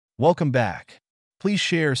Welcome back. Please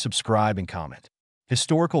share, subscribe, and comment.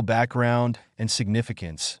 Historical background and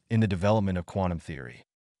significance in the development of quantum theory.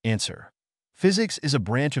 Answer. Physics is a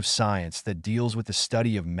branch of science that deals with the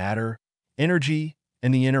study of matter, energy,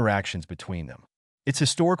 and the interactions between them. Its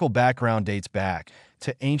historical background dates back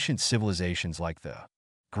to ancient civilizations like the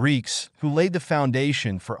Greeks, who laid the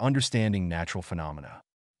foundation for understanding natural phenomena.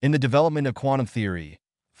 In the development of quantum theory,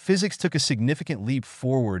 physics took a significant leap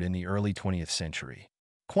forward in the early 20th century.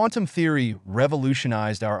 Quantum theory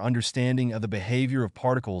revolutionized our understanding of the behavior of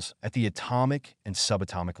particles at the atomic and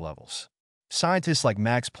subatomic levels. Scientists like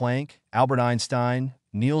Max Planck, Albert Einstein,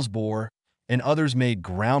 Niels Bohr, and others made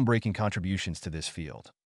groundbreaking contributions to this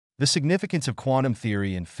field. The significance of quantum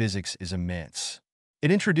theory in physics is immense. It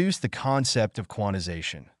introduced the concept of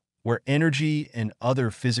quantization, where energy and other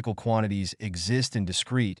physical quantities exist in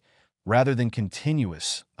discrete rather than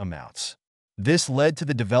continuous amounts. This led to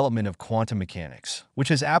the development of quantum mechanics, which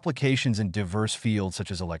has applications in diverse fields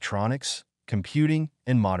such as electronics, computing,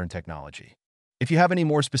 and modern technology. If you have any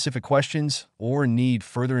more specific questions or need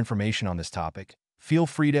further information on this topic, feel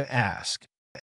free to ask.